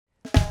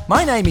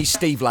My name is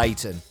Steve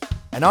Layton,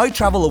 and I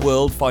travel the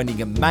world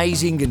finding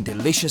amazing and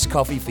delicious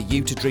coffee for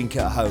you to drink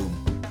at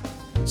home.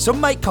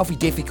 Some make coffee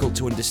difficult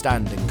to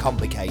understand and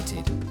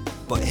complicated,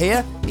 but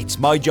here it's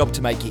my job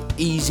to make it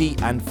easy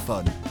and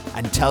fun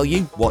and tell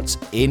you what's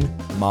in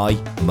my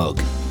mug.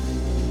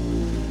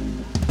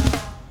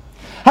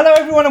 Hello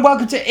everyone and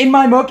welcome to In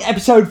My Mug,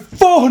 episode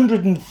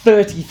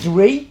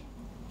 433.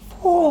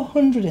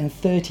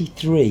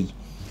 433.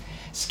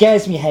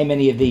 Scares me how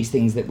many of these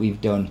things that we've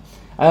done.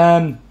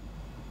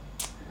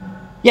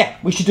 Yeah,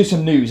 we should do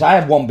some news. I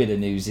have one bit of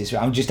news this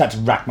week. I'm just had to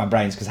rack my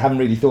brains because I haven't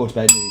really thought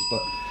about news.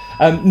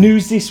 But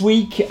news this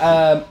week,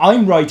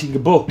 I'm writing a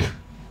book.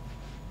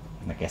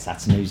 I guess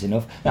that's news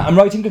enough. Now, I'm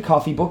writing a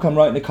coffee book. I'm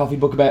writing a coffee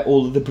book about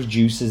all of the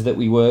producers that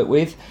we work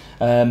with.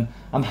 I'm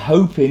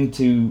hoping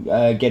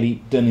to get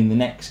it done in the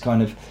next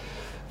kind of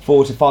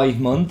 4 to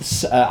 5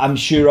 months. I'm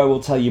sure I will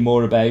tell you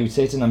more about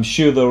it, and I'm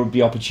sure there will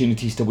be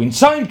opportunities to win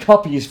signed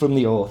copies from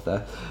the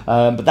author.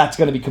 But that's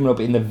going to be coming up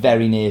in the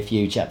very near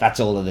future. That's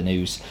all of the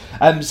news.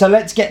 So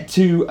let's get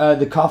to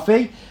the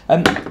coffee.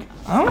 I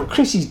don't know what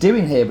Chris is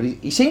doing here, but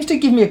he seems to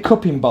give me a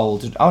cupping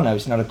bowl. Oh no,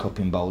 it's not a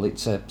cupping bowl.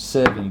 It's a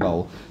serving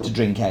bowl to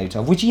drink out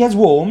of, which he has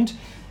warmed.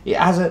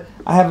 I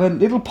have a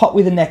little pot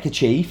with a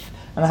neckerchief,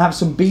 and I have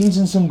some beans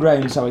and some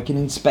grounds so I can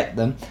inspect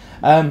them.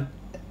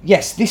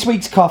 Yes, this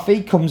week's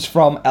coffee comes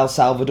from El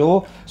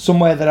Salvador,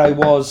 somewhere that I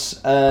was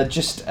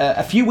just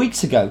a few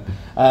weeks ago.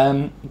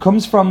 It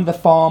comes from the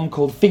farm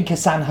called Finca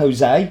San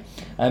Jose.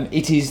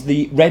 It is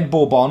the red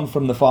Bourbon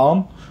from the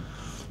farm.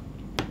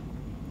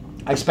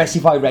 I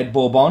specify red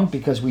Bourbon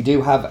because we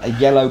do have a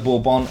yellow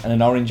Bourbon and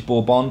an orange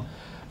Bourbon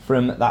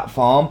from that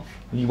farm.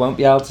 You won't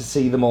be able to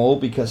see them all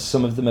because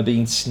some of them are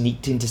being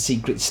sneaked into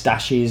secret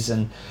stashes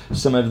and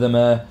some of them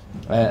are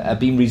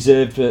being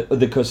reserved for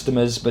other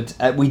customers. But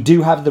we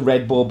do have the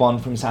red Bourbon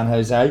from San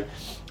Jose,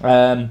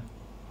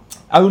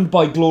 owned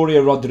by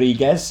Gloria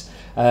Rodriguez.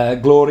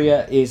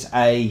 Gloria is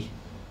a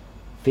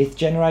 5th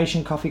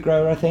generation coffee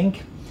grower, I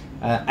think.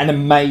 An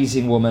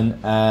amazing woman,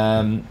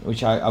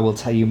 which I will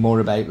tell you more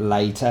about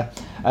later.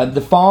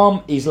 The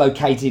farm is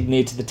located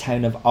near to the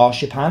town of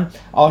Archipan.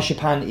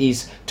 Archipan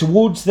is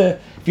towards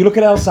if you look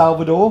at El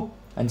Salvador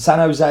and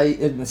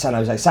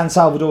San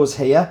Salvador's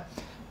here.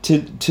 To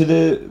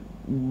the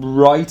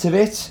right of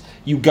it,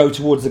 you go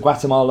towards the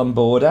Guatemalan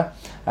border.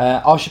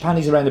 Archipan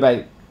is around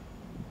about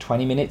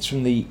 20 minutes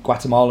from the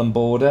Guatemalan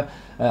border.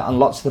 On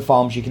lots of the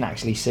farms you can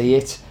actually see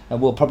it.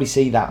 We'll probably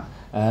see that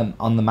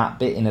on the map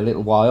bit in a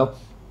little while.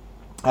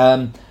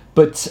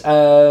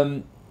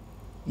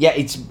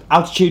 Its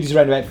altitude is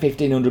around about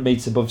 1,500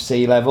 metres above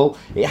sea level.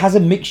 It has a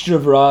mixture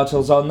of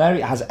varietals on there.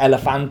 It has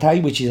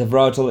Elefante, which is a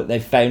varietal that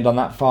they've found on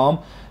that farm.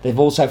 They've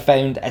also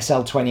found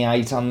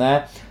SL28 on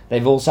there.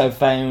 They've also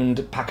found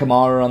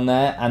Pacamara on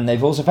there, and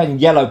they've also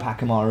found yellow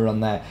Pacamara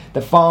on there.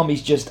 The farm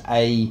is just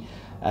an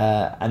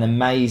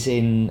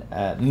amazing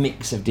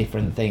mix of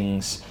different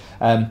things.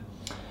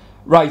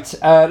 Let's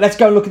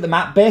go and look at the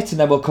map bit, and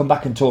then we'll come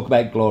back and talk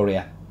about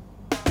Gloria.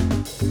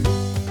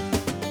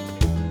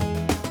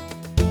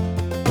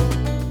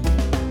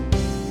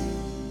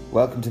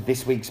 Welcome to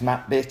this week's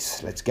map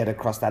bit. Let's get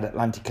across that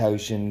Atlantic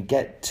Ocean,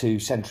 get to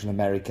Central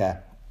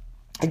America,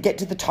 and get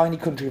to the tiny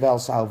country of El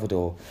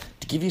Salvador.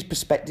 To give you a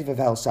perspective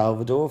of El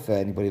Salvador, for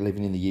anybody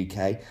living in the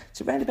UK,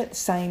 it's around about the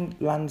same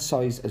land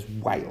size as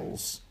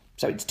Wales.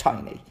 So it's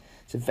tiny.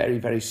 It's a very,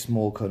 very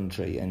small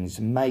country, and it's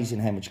amazing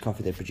how much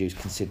coffee they produce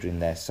considering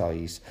their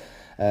size.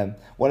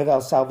 One of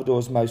El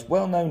Salvador's most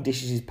well-known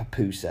dishes is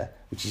pupusa,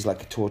 which is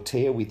like a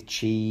tortilla with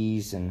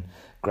cheese and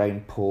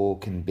ground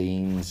pork and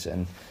beans,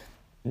 and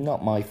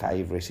not my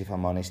favourite, if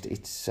I'm honest.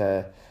 It's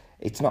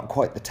not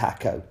quite the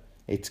taco.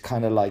 It's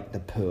kind of like the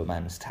poor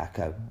man's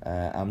taco.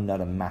 I'm not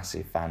a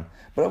massive fan,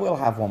 but I will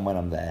have one when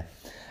I'm there.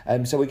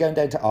 So we're going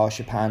down to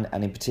Archipan,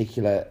 and in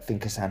particular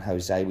Finca San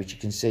Jose, which you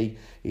can see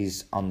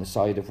is on the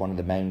side of one of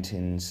the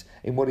mountains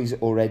in what is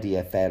already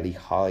a fairly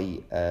high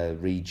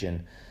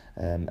region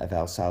of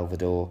El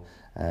Salvador.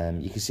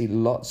 You can see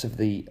lots of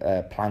the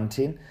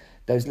planting.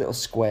 Those little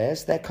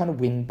squares, they're kind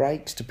of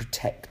windbreaks to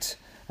protect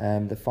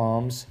the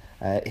farms.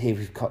 Here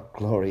we've got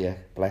Gloria,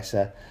 bless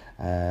her.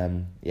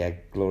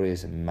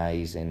 Gloria's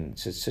amazing.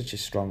 Such a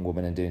strong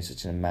woman and doing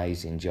such an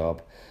amazing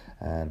job.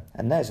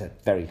 And there's a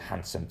very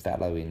handsome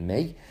fellow in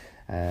me,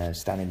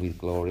 standing with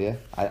Gloria.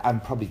 I'm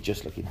probably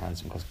just looking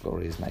handsome because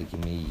Gloria's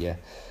making me,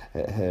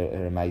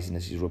 her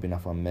amazingness is rubbing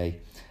off on me.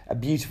 A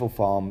beautiful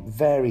farm,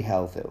 very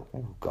healthy.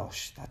 Oh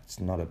gosh,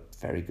 that's not a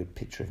very good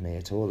picture of me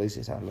at all, is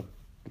it? I look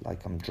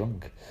like I'm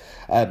drunk.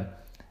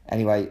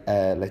 Anyway,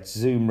 let's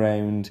zoom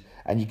round,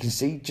 and you can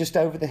see just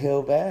over the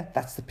hill there,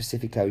 that's the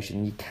Pacific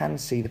Ocean. You can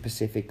see the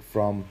Pacific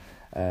from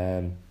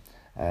the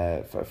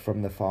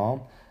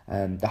farm.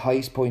 The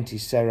highest point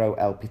is Cerro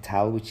El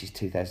Pital, which is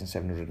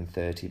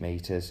 2,730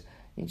 metres.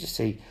 You can just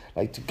see,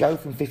 to go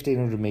from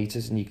 1,500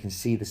 metres and you can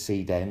see the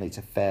sea down, it's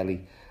a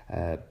fairly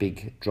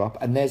big drop.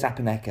 And there's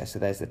Apaneca, so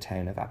there's the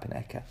town of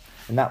Apaneca.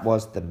 And that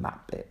was the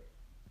map bit.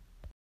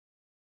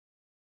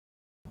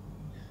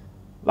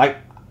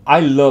 I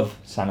love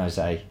San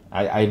Jose.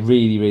 I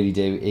really, really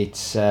do.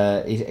 It's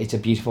a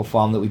beautiful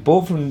farm that we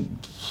bought from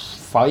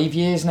 5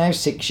 years now,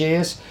 6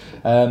 years.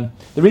 The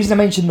reason I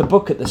mentioned the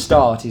book at the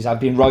start is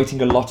I've been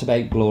writing a lot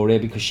about Gloria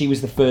because she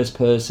was the first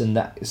person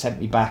that sent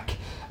me back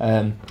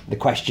the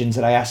questions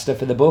that I asked her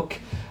for the book.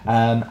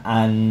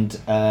 And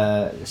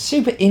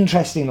super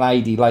interesting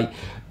lady, like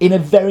in a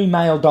very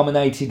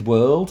male-dominated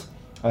world,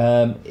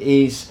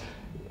 is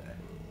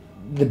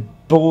the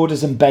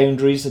borders and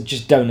boundaries that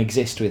just don't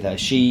exist with her.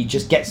 She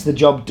just gets the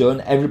job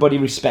done. Everybody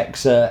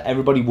respects her.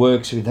 Everybody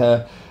works with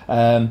her.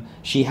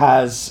 She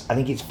has, I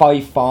think it's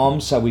 5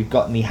 farms. So we've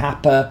got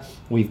Nihapa,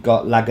 we've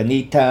got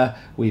Lagunita,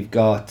 we've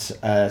got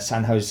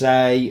San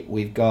Jose,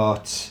 we've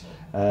got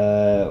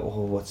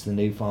what's the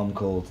new farm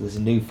called? There's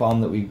a new farm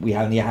that we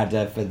only had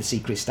for the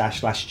Secret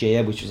Stash last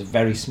year, which was a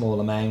very small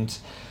amount.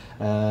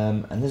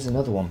 And there's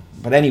another one.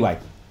 But anyway,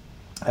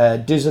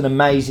 does an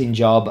amazing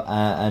job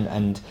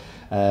and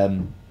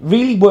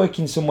really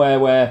working somewhere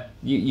where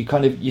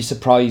you're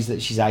surprised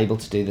that she's able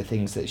to do the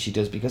things that she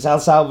does, because El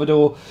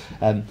Salvador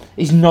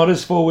is not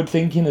as forward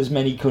thinking as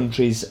many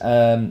countries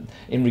in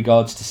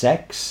regards to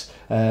sex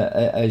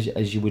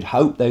as you would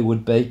hope they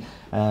would be,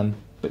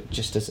 but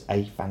just does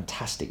a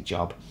fantastic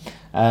job.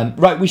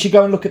 Right, we should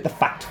go and look at the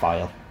fact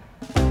file.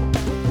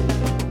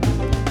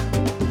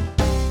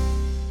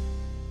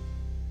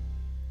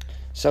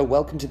 So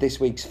welcome to this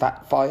week's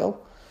fact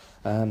file.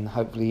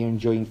 Hopefully you're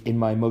enjoying In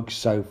My Mug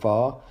so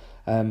far.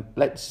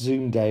 Let's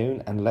zoom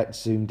down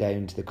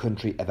to the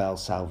country of El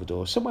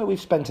Salvador, somewhere we've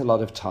spent a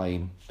lot of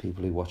time.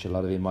 People who watch a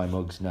lot of In My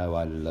Mugs know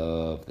I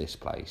love this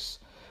place.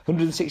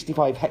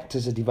 165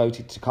 hectares are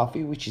devoted to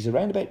coffee, which is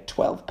around about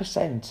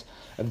 12%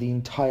 of the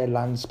entire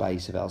land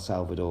space of El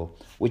Salvador,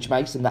 which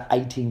makes them the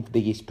 18th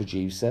biggest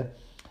producer.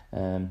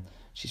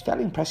 She's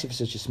fairly impressive for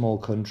such a small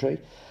country.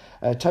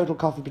 Total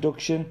coffee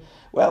production,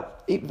 well,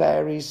 it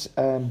varies,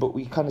 but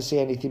we kind of see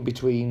anything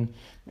between,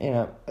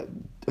 a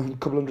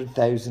couple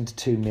 100,000 to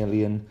 2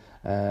 million.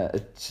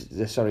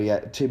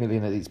 2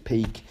 million at its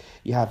peak.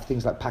 You have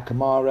things like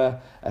Pacamara,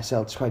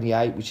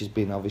 SL28, which has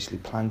been obviously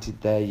planted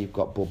there. You've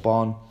got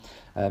Bourbon.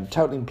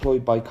 Total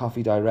employed by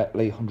coffee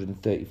directly,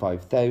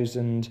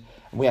 135,000.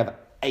 And we have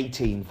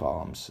 18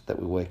 farms that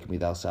we're working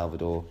with El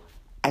Salvador.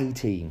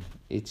 18.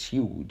 It's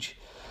huge.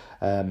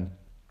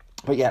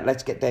 But yeah,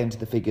 let's get down to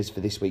the figures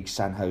for this week's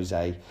San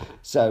Jose.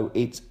 So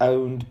it's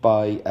owned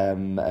by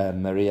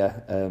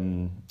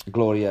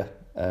Gloria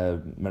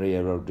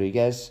Maria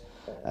Rodriguez.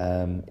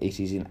 It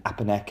is in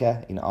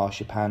Apaneca in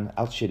Arshapan,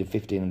 altitude of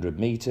 1,500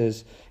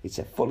 metres. It's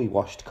a fully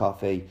washed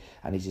coffee,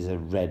 and it is a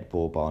red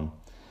Bourbon.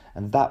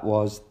 And that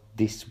was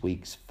this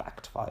week's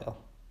fact file.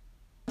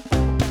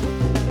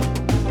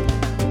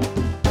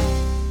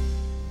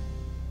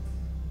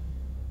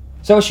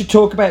 So I should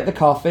talk about the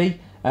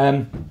coffee.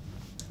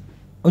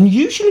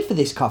 Unusually for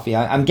this coffee,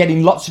 I'm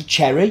getting lots of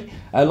cherry,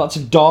 lots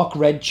of dark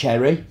red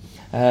cherry,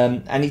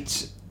 and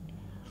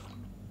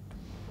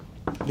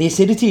the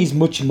acidity is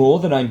much more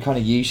than I'm kind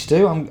of used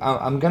to.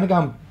 I'm going to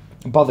go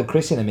and bother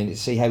Chris in a minute to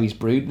see how he's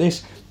brewed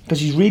this,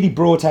 because he's really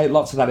brought out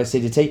lots of that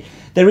acidity.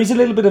 There is a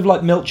little bit of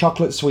like milk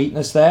chocolate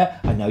sweetness there.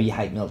 I know you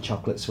hate milk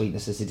chocolate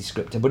sweetness as a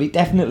descriptor, but it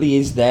definitely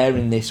is there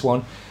in this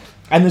one.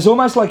 And there's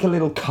almost like a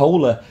little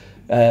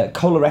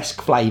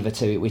cola-esque flavour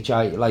to it, which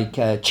I like,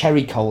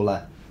 cherry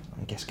cola.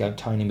 I guess go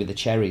toning with the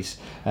cherries,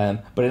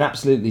 but an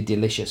absolutely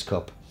delicious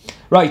cup.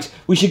 Right,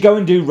 we should go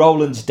and do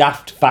Roland's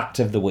Daft Fact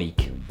of the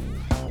Week.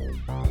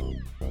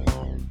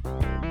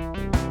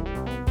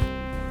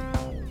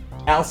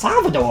 El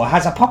Salvador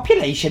has a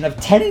population of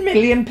 10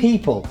 million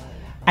people,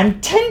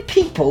 and 10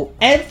 people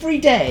every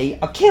day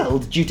are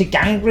killed due to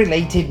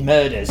gang-related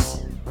murders.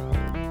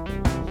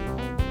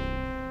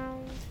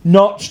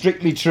 Not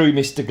strictly true,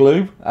 Mr.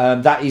 Glue.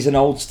 That is an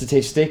old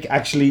statistic.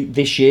 Actually,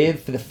 this year,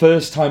 for the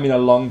first time in a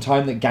long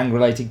time that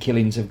gang-related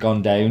killings have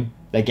gone down,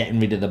 they're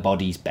getting rid of the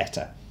bodies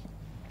better.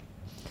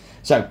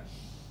 So,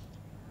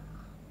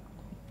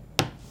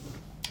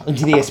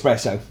 into the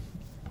espresso.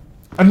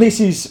 And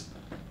this is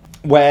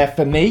where,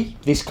 for me,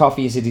 this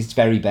coffee is at its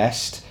very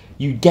best.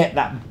 You get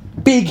that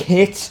big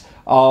hit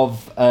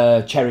of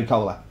cherry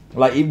cola.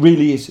 Like, it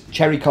really is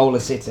cherry cola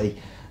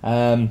city.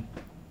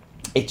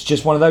 It's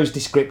just one of those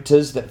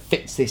descriptors that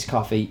fits this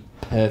coffee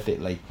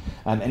perfectly.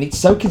 And it's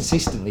so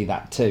consistently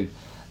that too.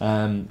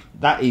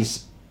 That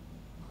is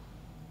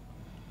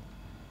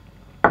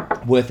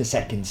worth a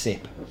second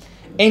sip.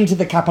 Into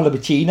the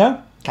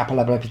Cappuccino.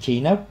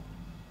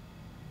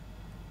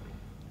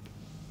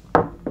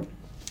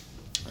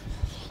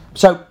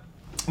 So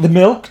the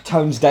milk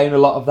tones down a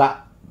lot of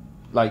that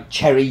like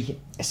cherry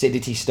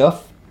acidity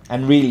stuff.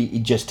 And really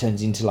it just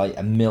turns into like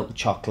a milk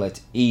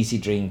chocolate, easy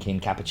drinking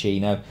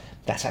cappuccino.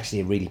 That's actually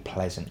a really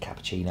pleasant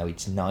cappuccino.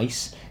 It's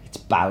nice. It's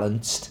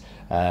balanced.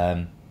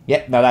 That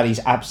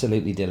is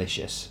absolutely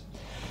delicious.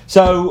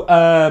 So,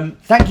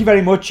 thank you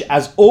very much,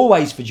 as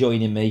always, for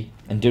joining me.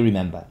 And do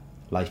remember,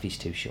 life is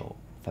too short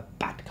for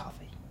bad coffee.